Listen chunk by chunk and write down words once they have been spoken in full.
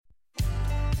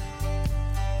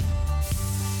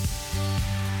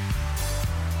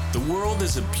The world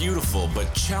is a beautiful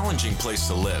but challenging place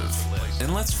to live.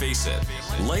 And let's face it,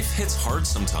 life hits hard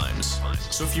sometimes.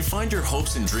 So if you find your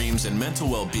hopes and dreams and mental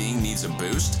well-being needs a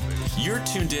boost, you're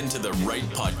tuned into the right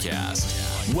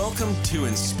podcast. Welcome to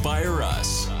Inspire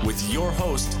Us with your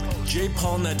host, J.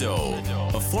 Paul Nadeau,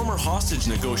 a former hostage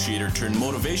negotiator turned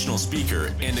motivational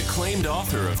speaker and acclaimed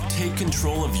author of Take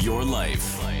Control of Your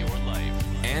Life.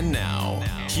 And now,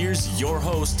 here's your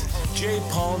host, J.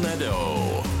 Paul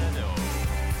Nadeau.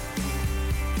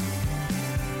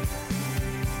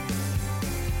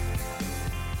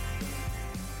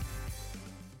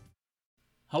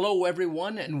 Hello,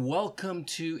 everyone, and welcome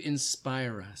to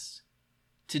Inspire Us.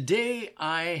 Today,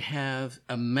 I have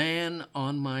a man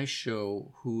on my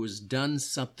show who has done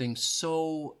something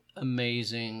so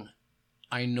amazing.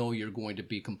 I know you're going to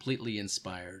be completely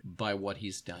inspired by what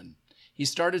he's done. He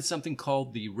started something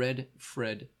called the Red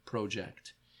Fred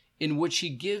Project, in which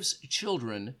he gives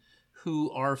children who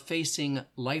are facing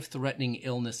life-threatening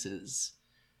illnesses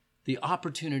the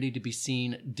opportunity to be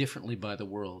seen differently by the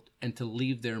world and to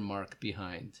leave their mark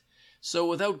behind. So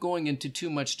without going into too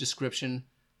much description,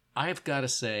 I've got to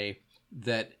say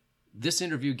that this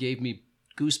interview gave me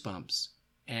goosebumps.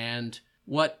 And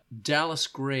what Dallas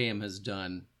Graham has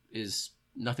done is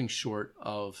nothing short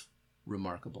of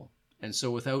remarkable. And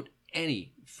so without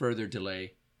any further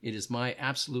delay, it is my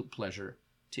absolute pleasure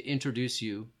to introduce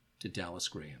you to Dallas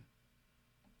Graham.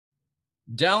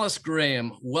 Dallas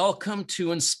Graham, welcome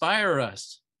to Inspire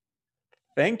Us.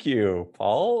 Thank you,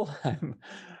 Paul. I'm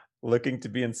looking to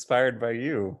be inspired by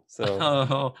you.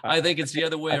 So I think it's the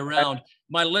other way around.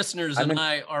 My listeners and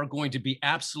I are going to be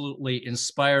absolutely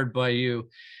inspired by you.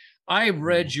 I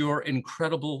read your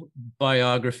incredible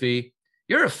biography.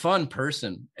 You're a fun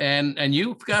person, and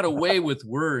you've got a way with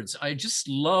words. I just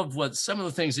love what some of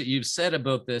the things that you've said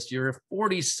about this. You're a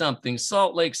 40-something,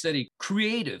 Salt Lake City,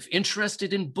 creative,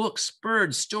 interested in books,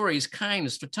 birds, stories,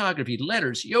 kindness, photography,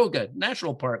 letters, yoga,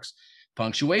 natural parks,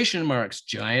 punctuation marks,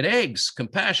 giant eggs,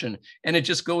 compassion, and it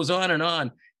just goes on and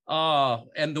on.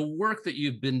 And the work that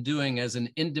you've been doing as an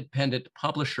independent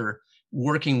publisher,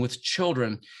 working with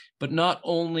children, but not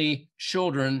only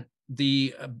children,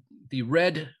 the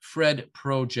Red Fred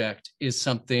Project is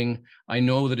something I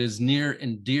know that is near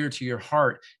and dear to your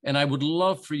heart. And I would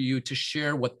love for you to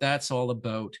share what that's all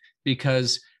about,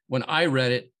 because when I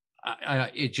read it,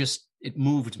 it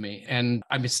moved me. And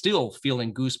I'm still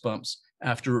feeling goosebumps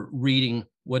after reading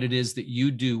what it is that you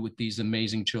do with these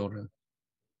amazing children.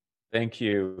 Thank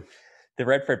you. The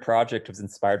Red Fred Project was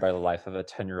inspired by the life of a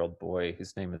 10-year-old boy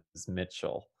whose name is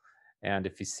Mitchell. And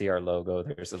if you see our logo,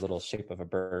 there's a little shape of a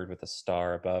bird with a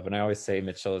star above. And I always say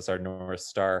Mitchell is our North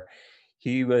Star.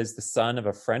 He was the son of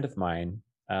a friend of mine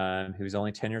who was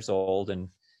only 10 years old. And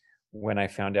when I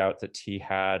found out that he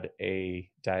had a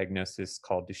diagnosis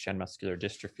called Duchenne muscular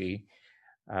dystrophy,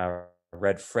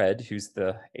 Red Fred, who's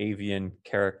the avian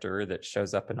character that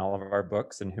shows up in all of our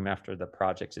books and whom after the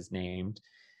project is named,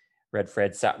 Red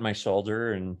Fred sat on my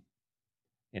shoulder and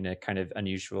in a kind of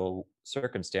unusual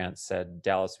circumstance said,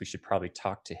 Dallas, we should probably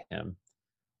talk to him.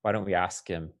 Why don't we ask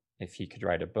him if he could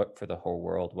write a book for the whole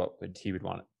world, what he would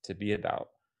want it to be about?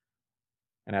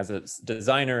 And as a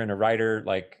designer and a writer,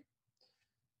 like,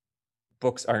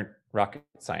 books aren't rocket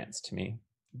science to me,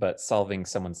 but solving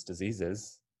someone's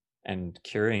diseases and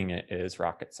curing it is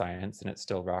rocket science, and it's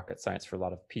still rocket science for a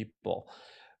lot of people.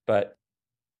 But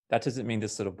that doesn't mean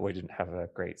this little boy didn't have a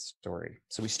great story.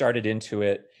 So we started into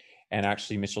it. And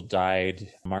actually, Mitchell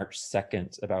died March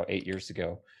 2nd, about 8 years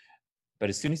ago. But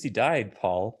as soon as he died,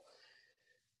 Paul,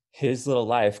 his little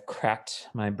life cracked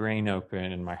my brain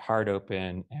open and my heart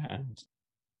open. And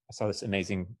I saw this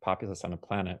amazing populace on a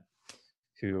planet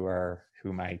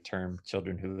whom I term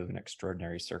children who live in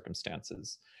extraordinary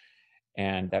circumstances.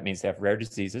 And that means they have rare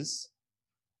diseases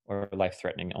or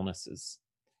life-threatening illnesses.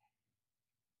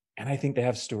 And I think they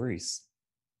have stories,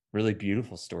 really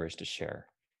beautiful stories to share.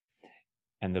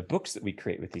 And the books that we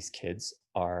create with these kids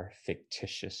are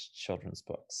fictitious children's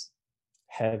books,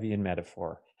 heavy in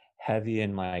metaphor, heavy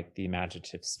in like the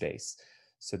imaginative space.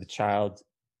 So the child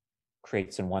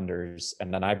creates and wonders,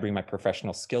 and then I bring my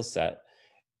professional skill set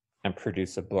and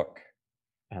produce a book.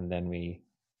 And then we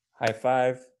high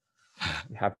five,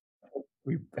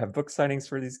 we have book signings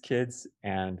for these kids,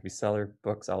 and we sell our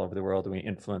books all over the world, and we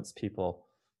influence people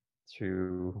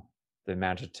through the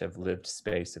imaginative lived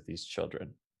space of these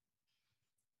children.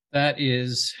 That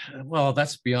is, well,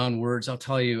 that's beyond words. I'll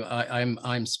tell you,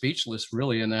 I'm speechless,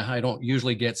 really, and I don't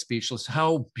usually get speechless.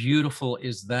 How beautiful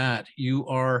is that? You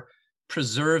are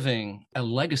preserving a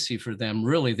legacy for them.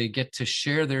 Really, they get to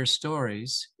share their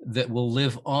stories that will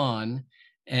live on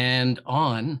and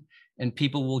on. and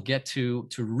people will get to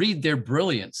read their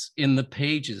brilliance in the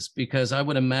pages, because I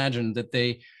would imagine that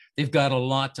they've got a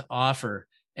lot to offer.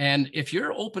 And if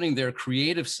you're opening their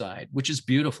creative side, which is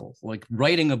beautiful, like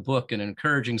writing a book and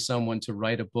encouraging someone to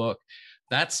write a book,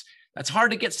 that's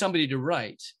hard to get somebody to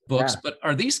write books. Yeah. But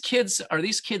are these kids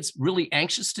really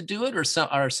anxious to do it, or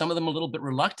are some of them a little bit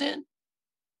reluctant?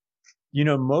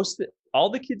 All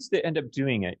the kids that end up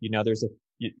doing it,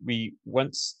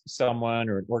 once someone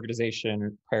or an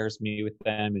organization pairs me with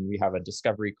them and we have a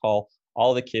discovery call,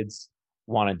 all the kids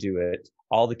want to do it.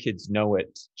 All the kids know what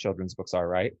children's books are,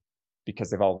 right? Because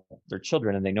they're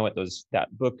children and they know what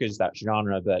that book is, that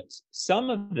genre. But some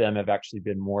of them have actually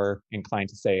been more inclined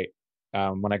to say,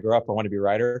 when I grow up, I want to be a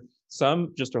writer.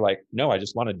 Some just are like, no, I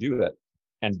just want to do it.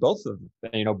 And both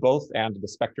and the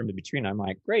spectrum in between, I'm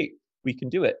like, great, we can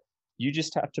do it. You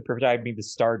just have to provide me the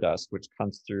stardust, which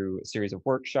comes through a series of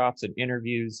workshops and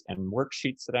interviews and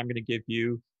worksheets that I'm going to give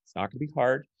you. It's not going to be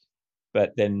hard,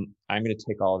 but then I'm going to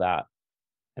take all that.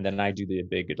 And then I do the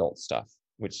big adult stuff,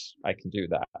 which I can do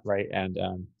that, right? And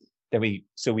then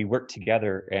we work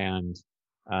together, and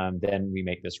then we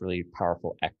make this really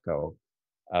powerful echo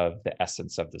of the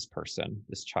essence of this person,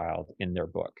 this child, in their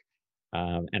book.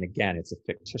 And again, it's a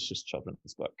fictitious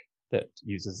children's book that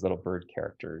uses little bird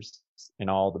characters in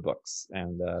all the books,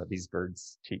 and these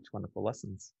birds teach wonderful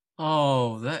lessons.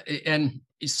 And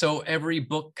so every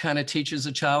book kind of teaches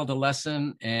a child a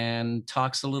lesson and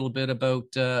talks a little bit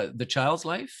about the child's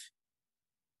life?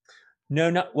 No,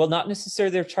 not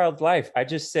necessarily their child's life. I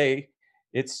just say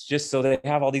it's just so they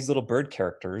have all these little bird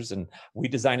characters, and we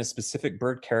design a specific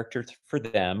bird character for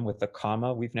them with a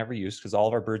comma we've never used, because all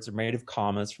of our birds are made of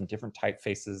commas from different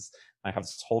typefaces. I have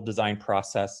this whole design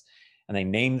process, and they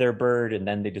name their bird, and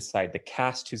then they decide the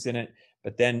cast who's in it.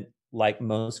 But then, like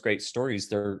most great stories,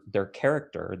 their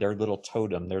character, their little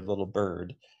totem, their little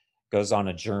bird goes on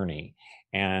a journey.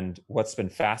 And what's been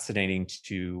fascinating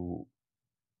to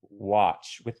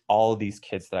watch with all of these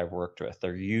kids that I've worked with,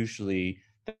 they're usually,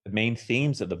 the main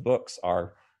themes of the books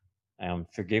are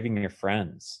forgiving your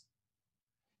friends,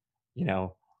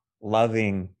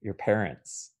 loving your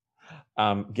parents,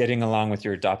 getting along with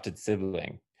your adopted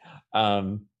sibling,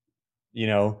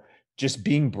 just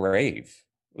being brave.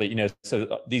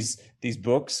 So these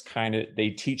books they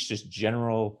teach just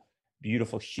general,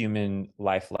 beautiful human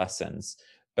life lessons,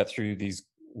 but through these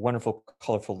wonderful,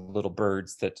 colorful little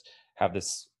birds that have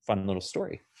this fun little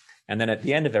story. And then at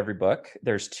the end of every book,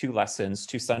 there's 2 lessons,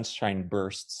 2 sunshine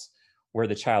bursts, where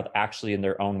the child actually, in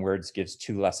their own words, gives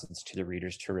 2 lessons to the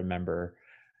readers to remember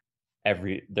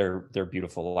their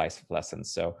beautiful life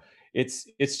lessons. So it's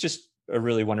just a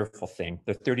really wonderful thing.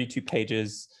 They're 32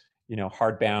 pages,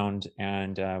 hardbound,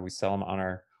 and we sell them on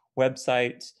our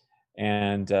website.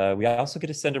 And we also get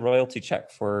to send a royalty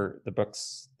check for the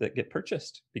books that get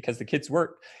purchased, because the kids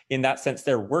work. In that sense,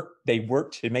 they work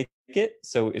to make it.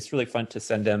 So it's really fun to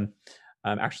send them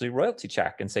actually a royalty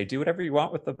check and say, do whatever you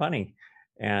want with the money.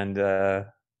 And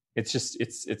it's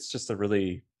just a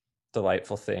really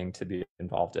delightful thing to be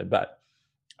involved in. But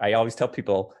I always tell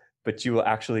people, but you will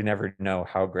actually never know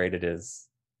how great it is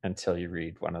until you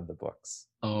read one of the books.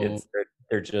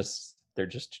 They're just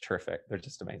terrific. They're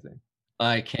just amazing.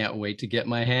 I can't wait to get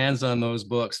my hands on those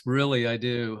books. Really, I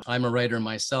do. I'm a writer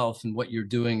myself, and what you're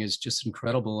doing is just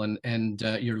incredible. And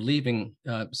you're leaving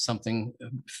something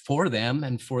for them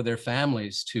and for their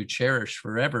families to cherish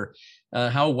forever.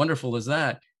 How wonderful is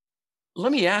that?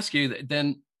 Let me ask you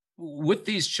then, with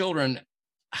these children,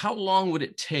 how long would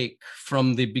it take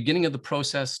from the beginning of the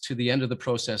process to the end of the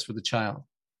process for the child?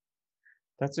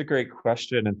 That's a great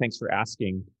question, and thanks for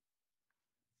asking.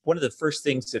 One of the first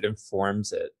things that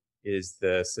informs it is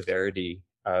the severity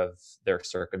of their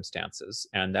circumstances.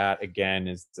 And that, again,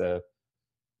 is a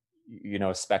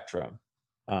spectrum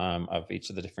of each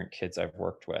of the different kids I've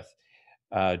worked with.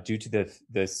 Due to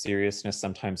the seriousness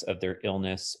sometimes of their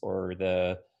illness, or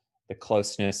the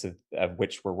closeness of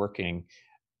which we're working,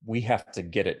 we have to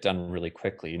get it done really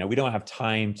quickly. We don't have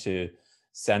time to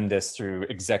send this through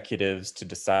executives to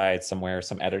decide somewhere,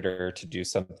 some editor to do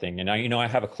something. And I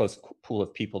have a close pool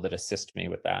of people that assist me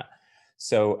with that.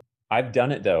 So I've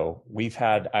done it though.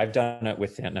 I've done it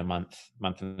within a month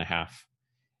and a half.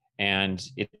 And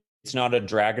it's not a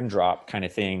drag and drop kind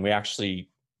of thing. We actually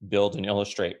build and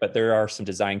illustrate, but there are some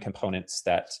design components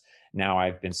that now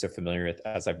I've been so familiar with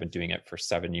as I've been doing it for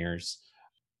 7 years.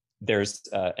 There's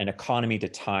an economy to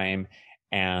time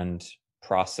and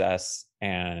process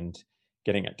and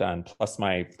getting it done. Plus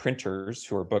my printers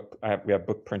who are we have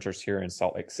book printers here in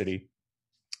Salt Lake City.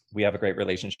 We have a great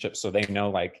relationship. So they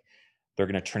know they're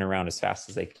going to turn around as fast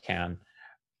as they can.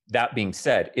 that being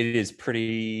said, it is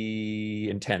pretty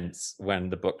intense when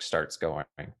the book starts going.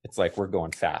 It's like we're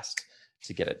going fast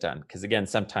to get it done. Because again,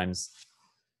 sometimes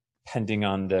depending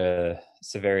on the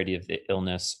severity of the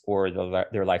illness or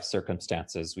their life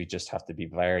circumstances, we just have to be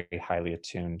very highly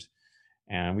attuned,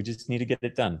 and we just need to get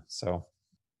it done. So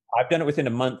I've done it within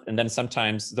a month. And then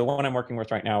sometimes the one I'm working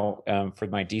with right now for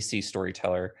my DC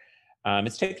storyteller,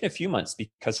 it's taken a few months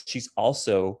because she's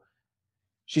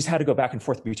had to go back and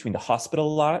forth between the hospital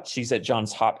a lot. She's at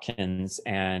Johns Hopkins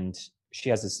and she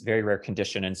has this very rare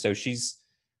condition. And so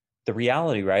the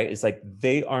reality, right, is like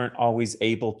they aren't always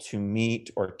able to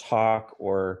meet or talk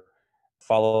or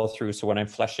follow through. So when I'm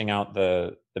fleshing out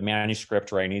the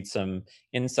manuscript, where I need some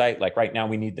insight, like right now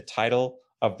we need the title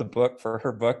of the book for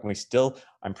her book. And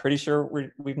I'm pretty sure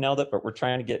we've nailed it, but we're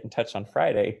trying to get in touch on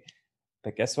Friday.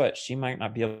 But guess what? She might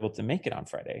not be able to make it on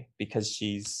Friday because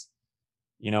she's,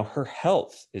 her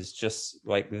health is just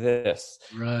like this.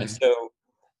 Right. And so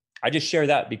I just share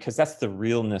that because that's the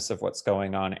realness of what's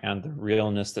going on and the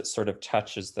realness that sort of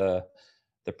touches the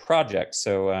project.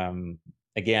 So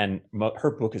again, her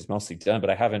book is mostly done,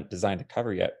 but I haven't designed a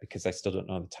cover yet because I still don't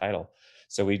know the title.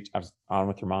 So I was on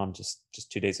with her mom just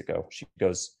 2 days ago. She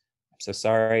goes, "I'm so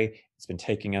sorry. It's been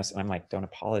taking us." And I'm like, "Don't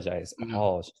apologize at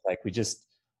all." She's like, we just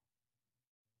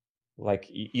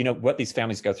like, what these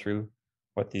families go through,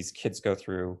 what these kids go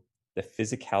through, the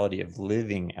physicality of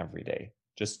living every day,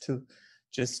 just to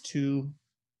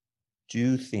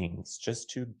do things, just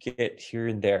to get here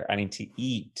and there. I mean, to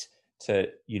eat, to,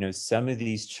 some of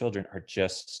these children are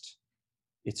just,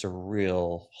 it's a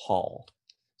real haul.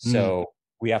 So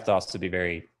we have to also be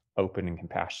very open and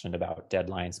compassionate about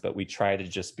deadlines, but we try to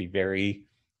just be very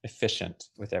efficient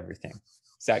with everything.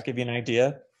 Does that give you an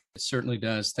idea? It certainly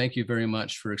does. Thank you very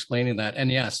much for explaining that. And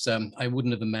yes, I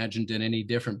wouldn't have imagined it any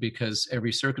different because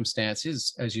every circumstance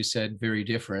is, as you said, very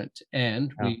different.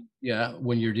 And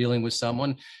when you're dealing with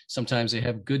someone, sometimes they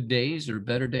have good days or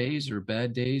better days or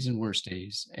bad days and worse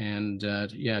days. And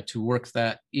to work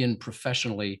that in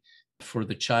professionally for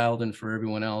the child and for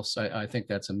everyone else, I think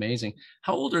that's amazing.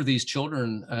 How old are these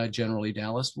children generally,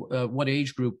 Dallas? What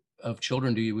age group of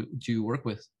children do you work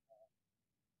with?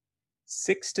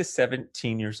 6 to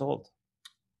 17 years old.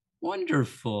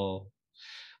 Wonderful.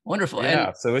 Yeah,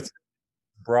 and so it's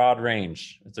broad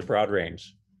range. It's a broad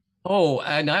range. Oh,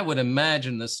 and I would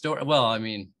imagine the story. Well, I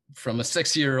mean, from a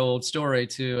 6-year-old story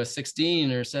to a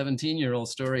 16 or 17-year-old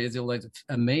story is like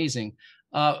amazing.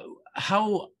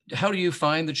 How do you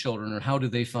find the children, or how do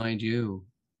they find you?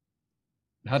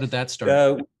 How did that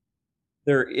start?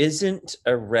 There isn't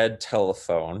a red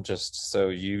telephone, just so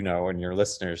you know and your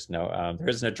listeners know. There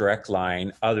isn't a direct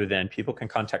line other than people can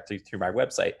contact you through my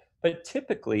website. But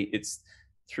typically it's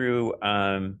through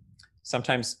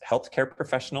sometimes healthcare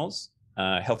professionals,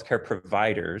 healthcare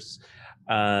providers.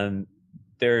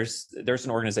 There's an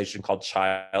organization called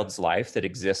Child's Life that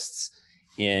exists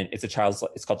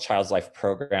it's called Child's Life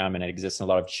Program, and it exists in a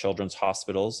lot of children's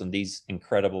hospitals. And these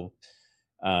incredible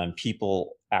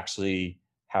people actually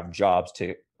have jobs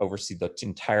to oversee the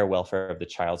entire welfare of the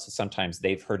child. So sometimes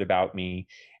they've heard about me,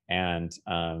 and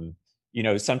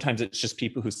sometimes it's just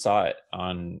people who saw it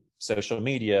on social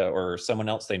media or someone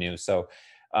else they knew. So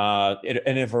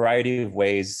in a variety of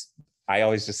ways, I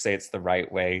always just say it's the right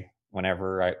way.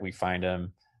 Whenever we find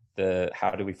them,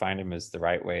 how do we find them is the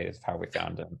right way is how we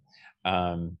found them.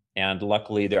 And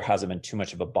luckily there hasn't been too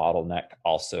much of a bottleneck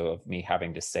also of me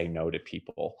having to say no to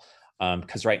people.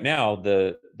 Because right now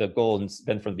the goal has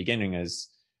been from the beginning is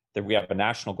that we have a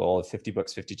national goal of 50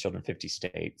 books, 50 children, 50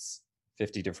 states,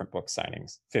 50 different book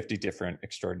signings, 50 different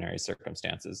extraordinary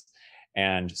circumstances.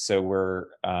 And so we're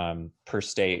per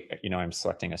state, I'm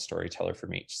selecting a storyteller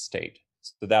from each state.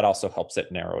 So that also helps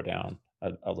it narrow down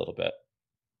a little bit.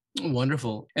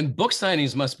 Wonderful. And book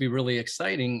signings must be really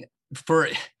exciting.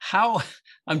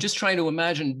 I'm just trying to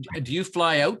imagine, do you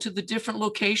fly out to the different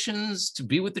locations to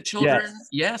be with the children?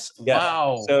 Yes.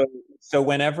 Wow. So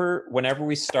whenever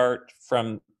we start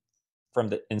from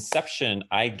the inception,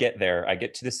 I get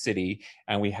to the city,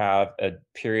 and we have a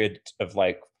period of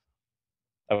like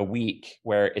a week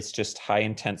where it's just high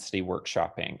intensity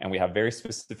workshopping, and we have very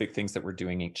specific things that we're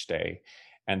doing each day.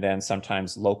 And then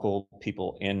sometimes local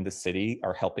people in the city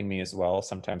are helping me as well.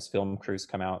 Sometimes film crews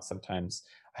come out. Sometimes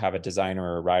I have a designer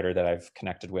or a writer that I've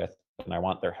connected with and I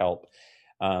want their help.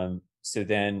 So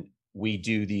then we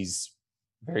do these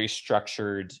very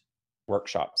structured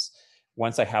workshops.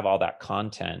 Once I have all that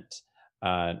content,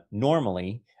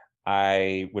 normally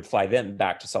I would fly them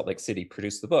back to Salt Lake City,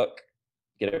 produce the book,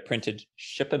 get it printed,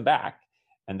 ship them back.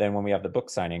 And then when we have the book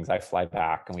signings, I fly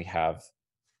back and we have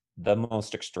the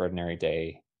most extraordinary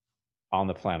day on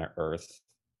the planet Earth.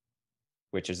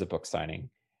 which is a book signing,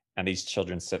 and these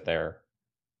children sit there,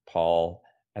 Paul,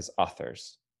 as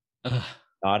authors, Ugh,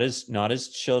 not as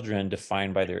children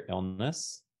defined by their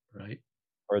illness right.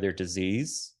 or their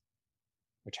disease,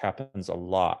 which happens a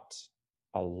lot.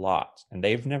 And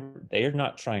they're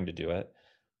not trying to do it.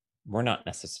 We're not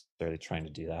necessarily trying to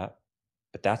do that,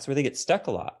 but that's where they get stuck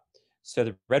a lot. So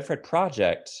the Red Fred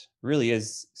Project really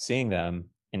is seeing them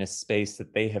in a space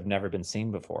that they have never been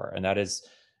seen before. And that is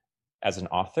as an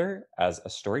author, as a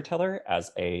storyteller,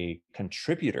 as a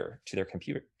contributor to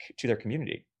their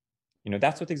community. You know,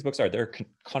 that's what these books are. They're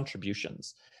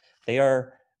contributions. They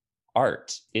are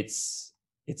art. It's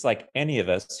like any of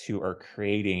us who are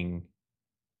creating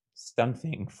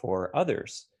something for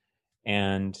others.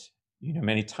 And, you know,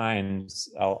 many times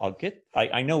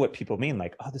I know what people mean,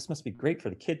 like, oh, this must be great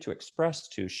for the kid to express,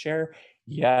 to share.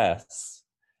 Yes.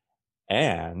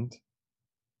 And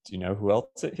do you know who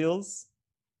else it heals?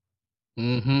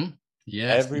 Mm-hmm.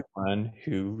 Yes. Everyone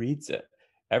who reads it.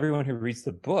 Everyone who reads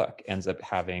the book ends up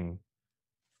having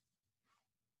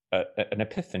an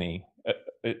epiphany,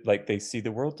 like they see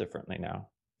the world differently now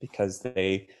because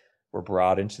they were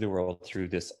brought into the world through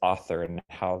this author and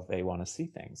how they want to see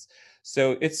things.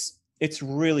 So it's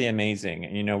really amazing.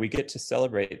 And, you know, we get to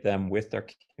celebrate them with their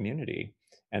community.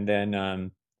 And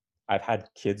then I've had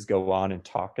kids go on and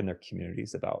talk in their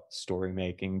communities about story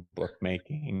making, book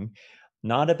making,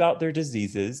 not about their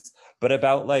diseases, but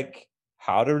about like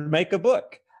how to make a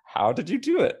book. How did you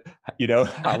do it? You know,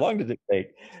 how long did it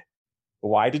take?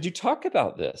 Why did you talk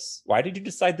about this? Why did you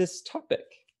decide this topic?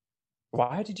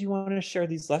 Why did you want to share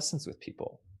these lessons with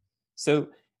people? So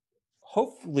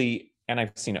hopefully, and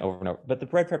I've seen it over and over, but the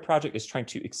Red Fred Project is trying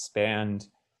to expand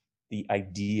the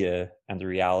idea and the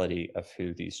reality of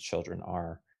who these children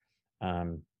are.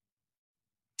 And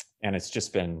it's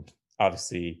just been,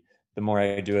 obviously, the more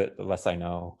I do it, the less I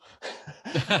know.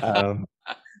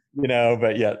 You know,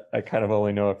 but yet I kind of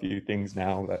only know a few things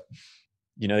now, but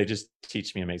you know, they just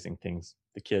teach me amazing things,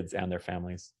 the kids and their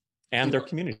families and their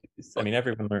communities. I mean,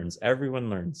 everyone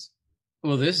learns.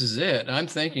 Well, this is it. I'm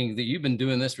thinking that you've been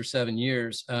doing this for 7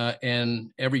 years, and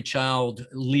every child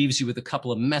leaves you with a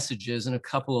couple of messages and a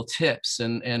couple of tips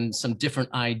and some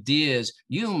different ideas.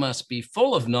 You must be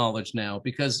full of knowledge now,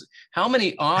 because how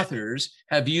many authors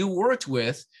have you worked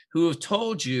with who have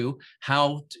told you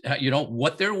how, you know,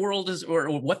 what their world is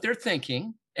or what they're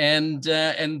thinking, and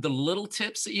the little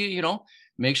tips that you know,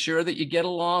 make sure that you get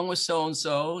along with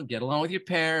so-and-so, get along with your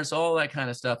parents, all that kind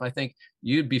of stuff. I think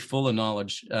you'd be full of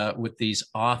knowledge with these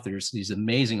authors, these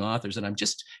amazing authors. And I'm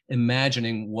just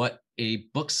imagining what a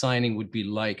book signing would be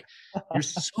like. You're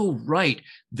so right.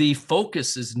 The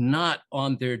focus is not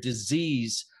on their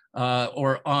disease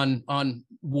or on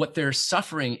what their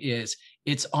suffering is.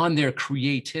 It's on their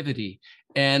creativity.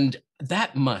 And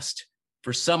that must,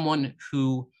 for someone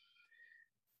who,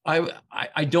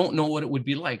 I don't know what it would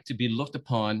be like to be looked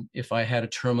upon if I had a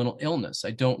terminal illness.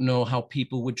 I don't know how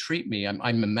people would treat me.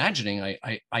 I'm imagining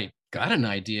I got an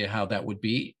idea how that would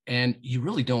be, and you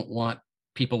really don't want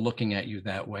people looking at you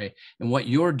that way. And what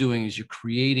you're doing is you're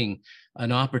creating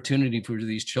an opportunity for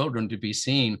these children to be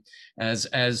seen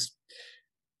as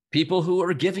people who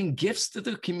are giving gifts to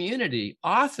the community,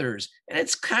 authors. And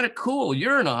it's kind of cool.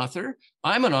 You're an author,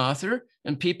 I'm an author,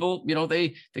 and people, you know,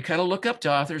 they kind of look up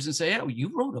to authors and say, oh,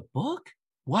 you wrote a book?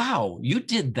 Wow, you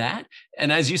did that.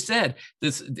 And as you said,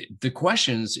 the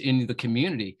questions in the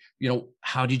community, you know,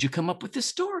 how did you come up with this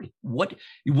story? What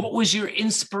was your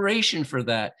inspiration for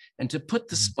that? And to put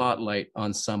the spotlight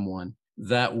on someone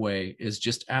that way is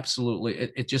just absolutely,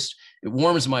 it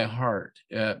warms my heart.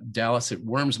 Dallas, it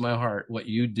warms my heart what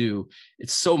you do.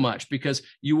 It's so much, because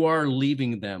you are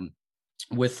leaving them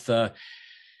with a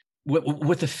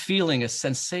feeling, a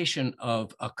sensation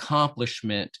of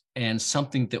accomplishment and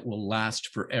something that will last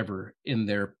forever in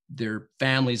their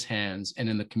families' hands and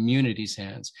in the community's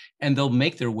hands. And they'll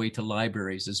make their way to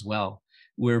libraries as well,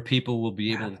 where people will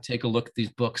be able to take a look at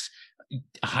these books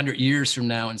 100 years from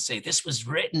now and say, this was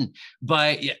written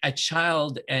by a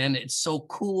child and it's so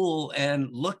cool, and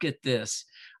look at this.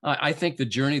 I think the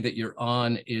journey that you're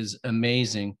on is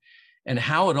amazing, and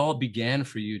how it all began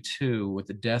for you too, with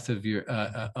the death of your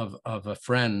of a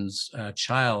friend's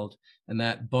child, and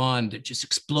that bond that just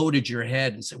exploded your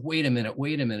head and said, wait a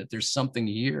minute, there's something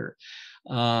here.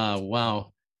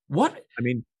 Wow. What? I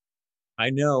mean, I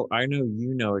know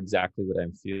you know exactly what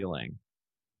I'm feeling.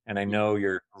 And I know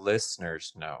your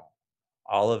listeners know.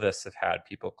 All of us have had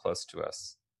people close to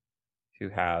us who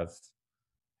have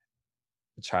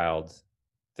a child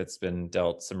that's been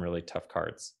dealt some really tough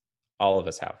cards. All of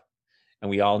us have. And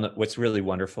we all know, what's really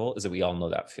wonderful is that we all know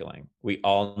that feeling. We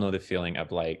all know the feeling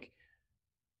of like,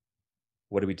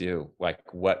 what do we do?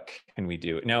 Like, what can we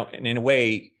do? Now, and in a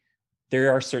way,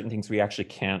 there are certain things we actually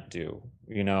can't do,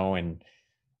 you know,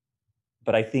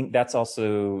 but I think that's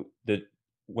also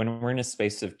when we're in a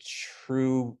space of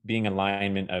true being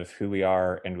alignment of who we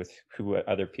are and with who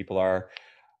other people are,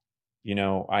 you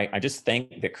know, I just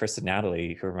think that Chris and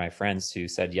Natalie, who are my friends who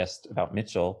said yes about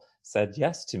Mitchell, said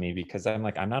yes to me, because I'm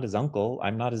like, I'm not his uncle,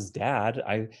 I'm not his dad.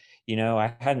 You know,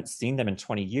 I hadn't seen them in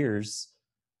 20 years,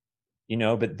 you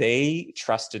know, but they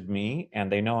trusted me,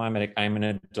 and they know I'm an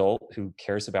adult who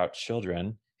cares about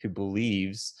children, who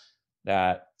believes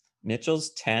that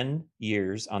Mitchell's 10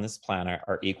 years on this planet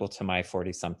are equal to my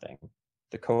 40 something.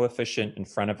 The coefficient in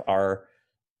front of our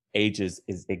ages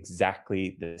is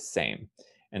exactly the same.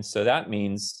 And so that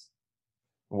means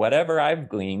whatever I've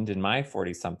gleaned in my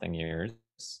 40 something years,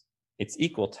 it's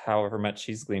equal to however much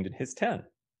he's gleaned in his 10.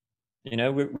 You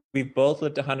know, we've both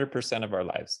lived 100% of our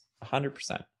lives, 100%.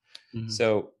 Mm-hmm.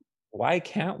 So why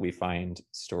can't we find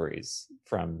stories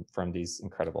from these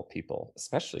incredible people,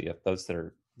 especially of those that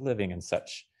are living in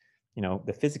such, you know,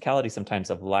 the physicality sometimes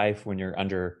of life when you're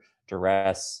under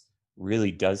duress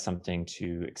really does something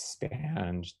to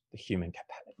expand the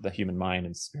human mind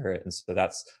and spirit. And so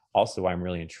that's also why I'm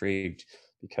really intrigued,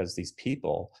 because these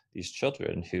people, these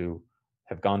children who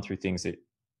have gone through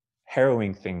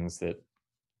harrowing things that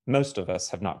most of us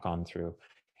have not gone through,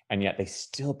 and yet they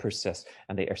still persist,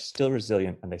 and they are still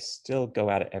resilient, and they still go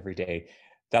at it every day.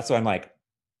 That's why I'm like,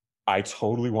 I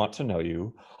totally want to know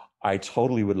you. I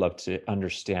totally would love to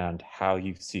understand how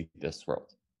you see this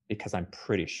world, because I'm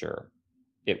pretty sure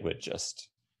it would just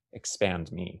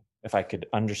expand me if I could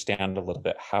understand a little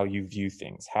bit how you view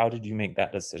things. How did you make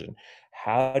that decision?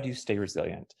 How do you stay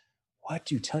resilient? What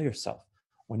do you tell yourself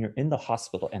when you're in the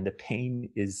hospital and the pain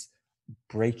is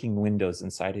breaking windows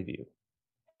inside of you?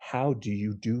 How do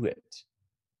you do it?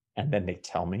 And then they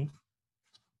tell me.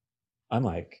 I'm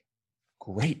like,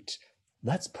 great,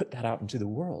 let's put that out into the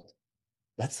world.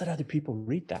 Let's let other people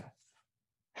read that.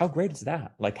 How great is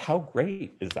that? Like, how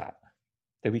great is that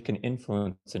we can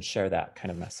influence and share that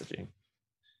kind of messaging?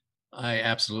 I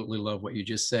absolutely love what you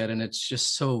just said, and it's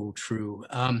just so true.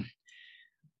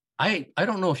 I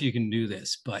don't know if you can do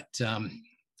this, but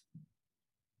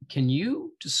can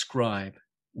you describe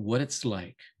what it's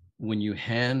like when you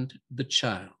hand the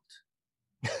child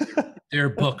their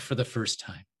book for the first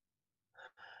time?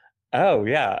 Oh,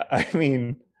 yeah. I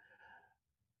mean,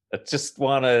 I just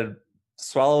want to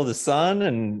swallow the sun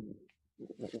and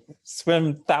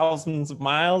swim thousands of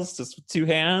miles just with two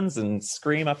hands and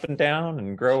scream up and down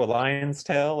and grow a lion's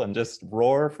tail and just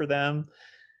roar for them.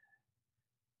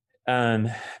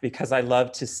 Because I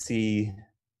love to see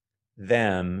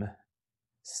them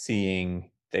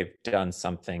seeing they've done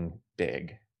something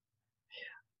big.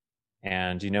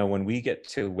 And, you know, when we get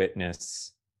to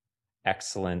witness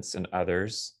excellence in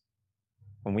others,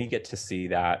 when we get to see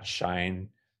that shine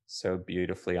so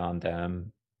beautifully on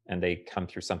them, and they come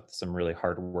through some really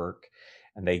hard work,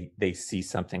 and they see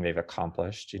something they've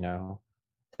accomplished, you know,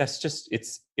 that's just,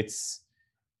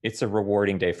 it's a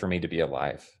rewarding day for me to be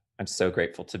alive. I'm so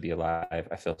grateful to be alive.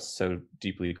 I feel so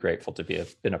deeply grateful to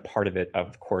been a part of it,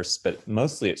 of course, but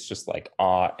mostly it's just like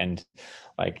awe and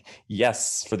like,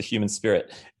 yes, for the human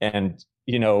spirit. And,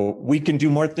 you know, we can do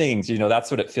more things, you know, that's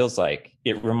what it feels like.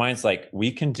 It reminds, like,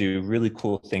 we can do really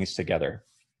cool things together.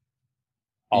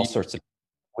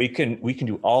 We can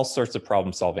do all sorts of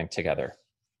problem solving together.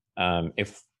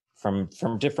 If from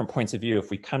different points of view, if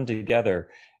we come together,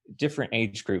 different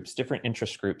age groups, different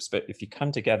interest groups, but if you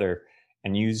come together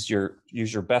and use your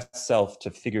best self to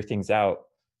figure things out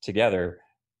together,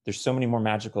 there's so many more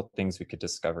magical things we could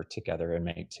discover together and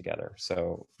make together.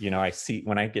 So, you know,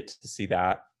 when I get to see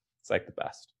that, it's like the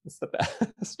best. It's the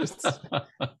best.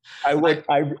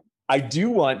 I do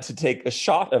want to take a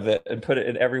shot of it and put it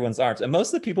in everyone's arms. And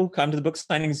most of the people who come to the book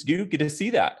signings do get to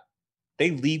see that.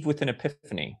 They leave with an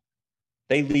epiphany.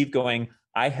 They leave going,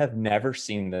 I have never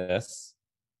seen this.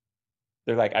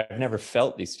 They're like, I've never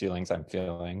felt these feelings I'm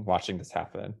feeling watching this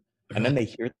happen. And then they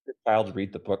hear the child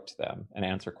read the book to them and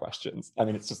answer questions. I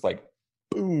mean, it's just like,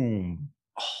 boom.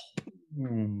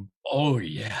 Boom. Oh,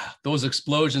 yeah. Those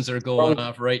explosions are going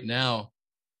off right now.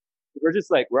 We're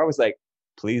always like,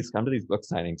 please come to these book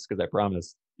signings, because I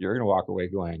promise you're going to walk away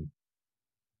going,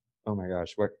 oh my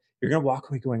gosh, you're going to walk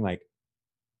away going like,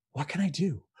 what can I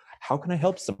do? How can I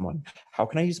help someone? How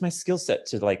can I use my skill set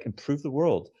to like improve the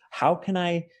world? How can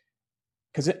I,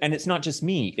 and it's not just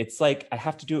me. It's like, I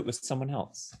have to do it with someone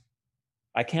else.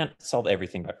 I can't solve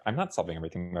everything, but I'm not solving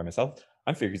everything by myself.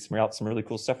 I'm figuring out some really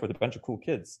cool stuff with a bunch of cool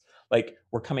kids. Like,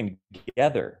 we're coming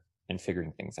together and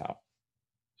figuring things out.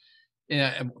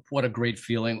 Yeah, what a great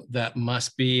feeling that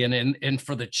must be. And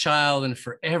for the child and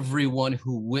for everyone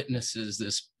who witnesses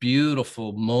this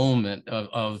beautiful moment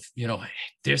of,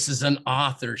 this is an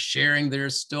author sharing their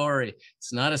story.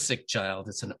 It's not a sick child,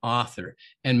 it's an author.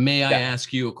 And may I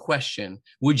ask you a question?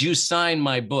 Would you sign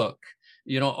my book?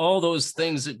 All those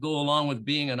things that go along with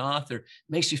being an author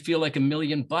makes you feel like $1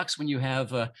 million when you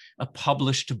have a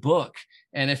published book.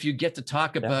 And if you get to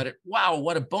talk about it, wow,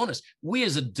 what a bonus. We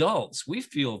as adults, we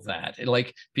feel that.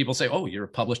 Like people say, oh, you're a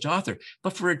published author.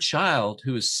 But for a child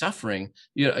who is suffering,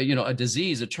 a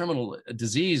disease, a terminal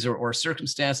disease or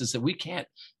circumstances that we can't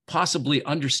possibly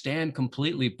understand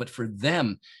completely, but for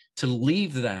them to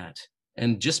leave that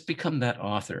and just become that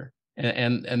author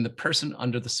and the person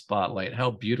under the spotlight,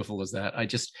 how beautiful is that? I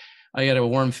get a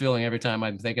warm feeling every time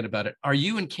I'm thinking about it. Are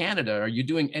you in Canada? Are you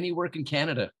doing any work in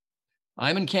Canada?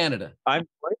 I'm in Canada. I'm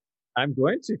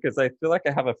going to, because I feel like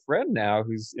I have a friend now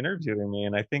who's interviewing me,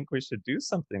 and I think we should do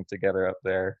something together up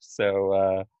there.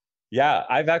 So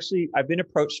I've been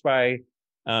approached by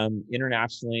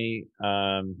internationally,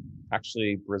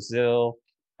 actually Brazil,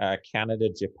 Canada,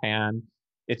 Japan.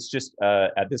 It's just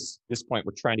at this point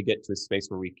we're trying to get to a space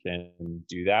where we can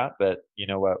do that. But you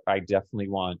know what? I definitely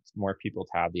want more people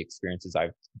to have the experiences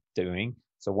I'm doing.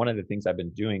 So one of the things I've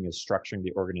been doing is structuring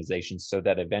the organization so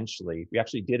that eventually, we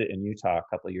actually did it in Utah a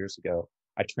couple of years ago.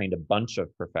 I trained a bunch of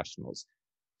professionals.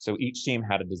 So each team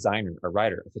had a designer, a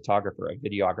writer, a photographer, a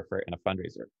videographer, and a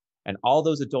fundraiser. And all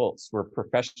those adults were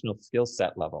professional skill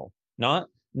set level, not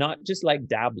just like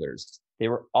dabblers. They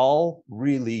were all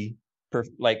really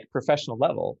professional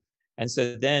level. And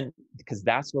so then, because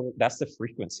that's the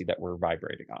frequency that we're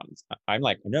vibrating on. I'm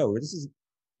like, no,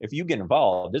 if you get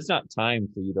involved, it's not time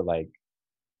for you to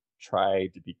try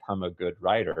to become a good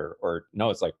writer, or no,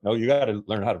 it's like, no, you got to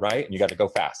learn how to write and you got to go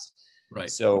fast. Right.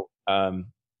 So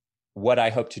what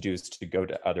I hope to do is to go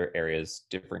to other areas,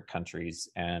 different countries,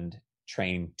 and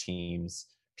train teams,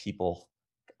 people,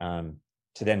 to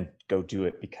then go do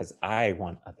it, because I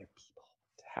want other people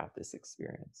to have this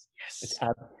experience. Yes.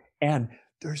 And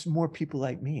there's more people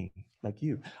like me, like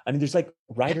you. I mean, there's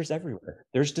writers everywhere.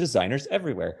 There's designers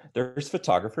everywhere. There's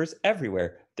photographers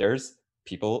everywhere. There's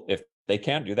people, if they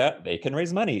can't do that, they can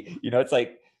raise money.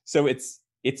 So it's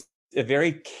a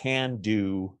very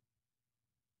can-do,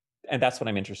 and that's what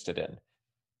I'm interested in.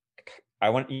 I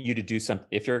want you to do something.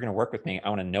 If you're going to work with me, I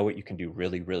want to know what you can do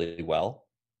really, really well.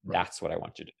 Right. That's what I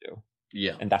want you to do.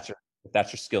 Yeah. And if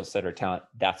that's your skill set or talent,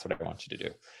 that's what I want you to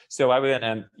do. So I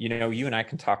would, you and I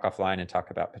can talk offline and talk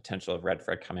about potential of Red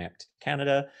Fred coming up to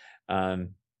Canada.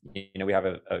 We have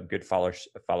a good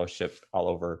fellowship all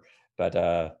over, but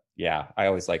I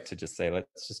always like to just say,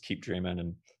 let's just keep dreaming,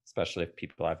 and especially if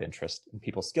people have interest and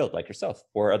people skilled like yourself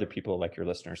or other people like your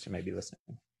listeners who may be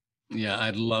listening. Yeah,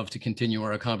 I'd love to continue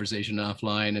our conversation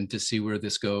offline and to see where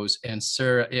this goes. And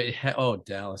sir,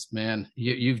 Dallas, man,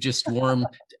 you've just warmed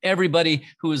everybody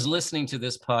who is listening to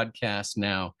this podcast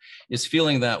now is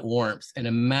feeling that warmth and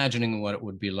imagining what it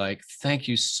would be like. Thank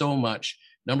you so much.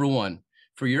 Number one,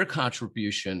 for your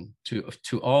contribution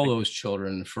to all those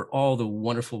children, for all the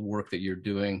wonderful work that you're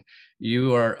doing.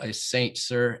 You are a saint,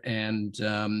 sir, and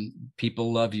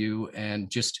people love you,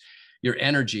 and just your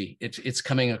energy, it's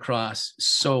coming across.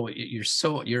 So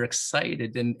you're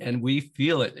excited, and we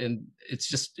feel it, and it's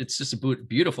just a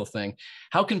beautiful thing.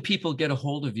 How can people get a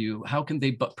hold of you? How can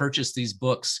they purchase these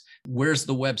books? Where's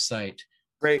the website?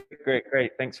 Great.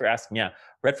 Thanks for asking. Yeah,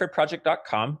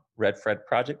 redfredproject.com,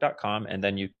 redfredproject.com, and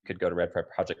then you could go to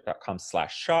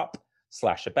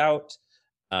redfredproject.com/shop/about.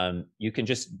 You can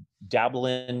just dabble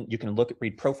in. You can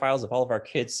read profiles of all of our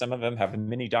kids. Some of them have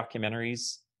mini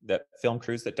documentaries, that film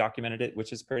crews that documented it,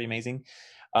 which is pretty amazing.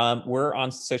 We're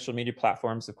on social media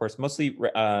platforms, of course, mostly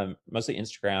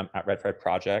Instagram at Red Fred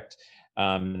Project.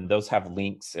 Those have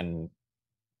links and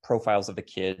profiles of the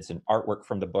kids and artwork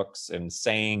from the books and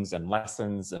sayings and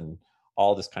lessons and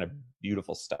all this kind of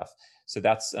beautiful stuff. So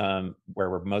that's where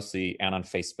we're mostly, and on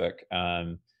Facebook.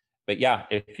 But yeah,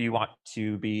 if you want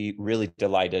to be really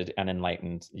delighted and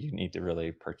enlightened, you need to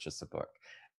really purchase a book.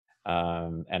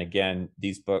 And again,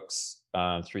 these books,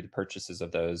 through the purchases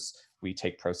of those, we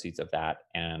take proceeds of that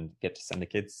and get to send the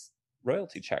kids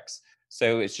royalty checks.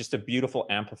 So it's just a beautiful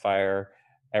amplifier.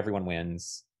 Everyone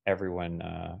wins. Everyone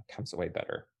comes away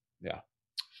better. Yeah.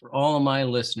 For all of my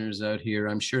listeners out here,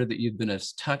 I'm sure that you've been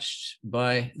as touched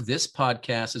by this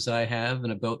podcast as I have,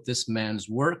 and about this man's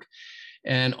work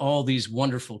and all these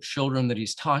wonderful children that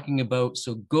he's talking about.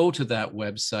 So go to that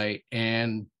website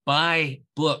and buy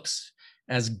books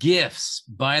as gifts.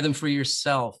 Buy them for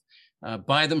yourself.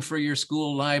 Buy them for your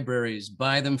school libraries.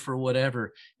 Buy them for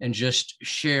whatever, and just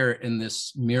share in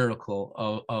this miracle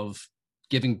of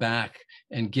giving back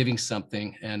and giving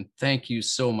something. And thank you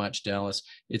so much, Dallas.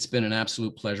 It's been an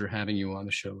absolute pleasure having you on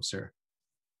the show, sir.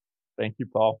 Thank you,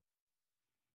 Paul.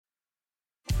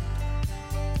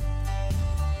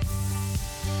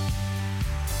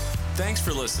 Thanks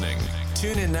for listening.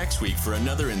 Tune in next week for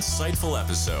another insightful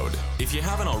episode. If you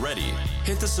haven't already,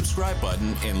 hit the subscribe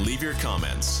button and leave your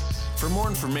comments. For more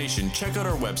information, check out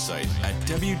our website at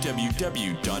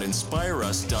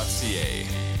www.inspireus.ca.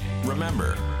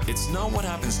 Remember, it's not what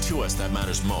happens to us that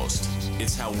matters most.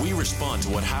 It's how we respond to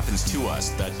what happens to us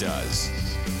that does.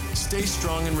 Stay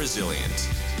strong and resilient.